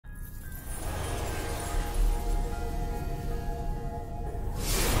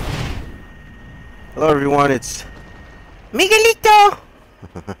Hello everyone, it's Miguelito!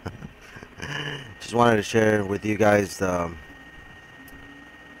 Just wanted to share with you guys the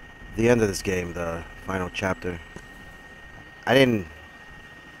end of this game, the final chapter. I didn't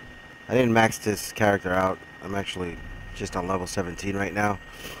max this character out. I'm actually just on level 17 right now.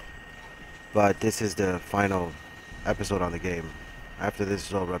 But this is the final episode on the game. After this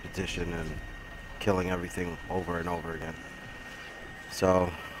is all repetition and killing everything over and over again.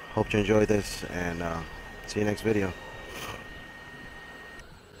 So, hope you enjoy this, and see you next video.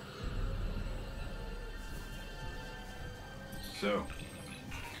 So,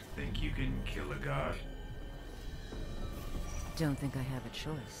 think you can kill a god? Don't think I have a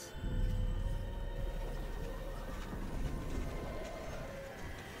choice.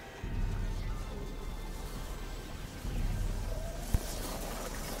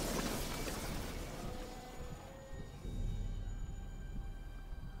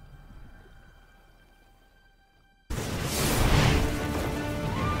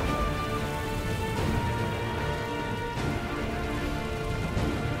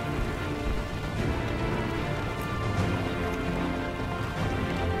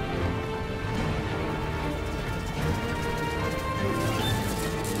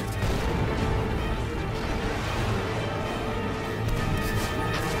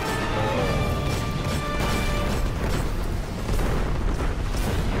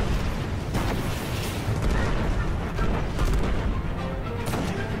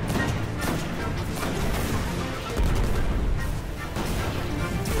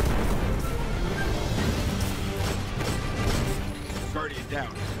 Down.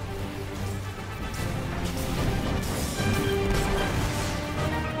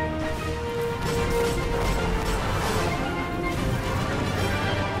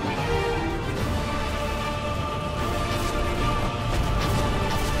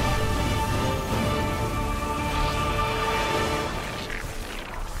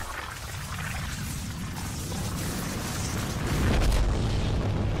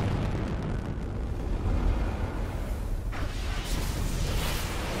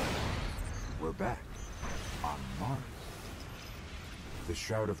 We're back on Mars. The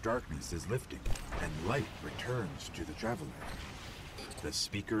Shroud of Darkness is lifting, and light returns to the traveler. The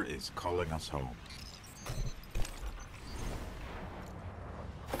speaker is calling us home.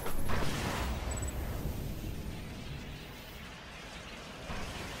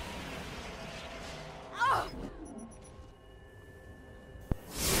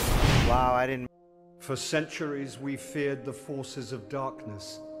 Wow, I didn't... For centuries we feared the forces of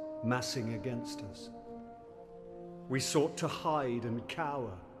darkness massing against us. We sought to hide and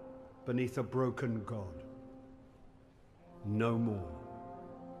cower beneath a broken god. No more.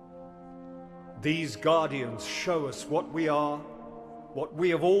 These guardians show us what we are, what we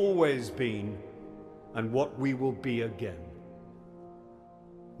have always been, and what we will be again.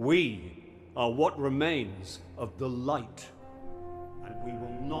 We are what remains of the light, and we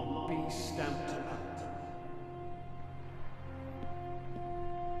will not be stamped out.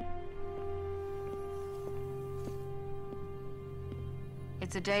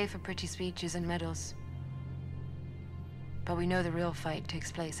 It's a day for pretty speeches and medals. But we know the real fight takes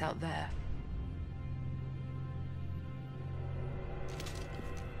place out there.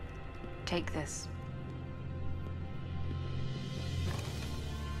 Take this.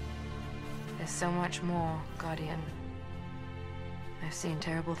 There's so much more, Guardian. I've seen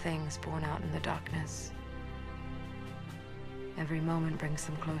terrible things born out in the darkness. Every moment brings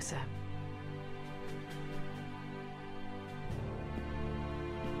them closer.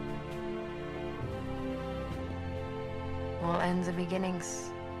 All ends and beginnings.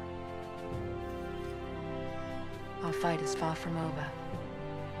 Our fight is far from over.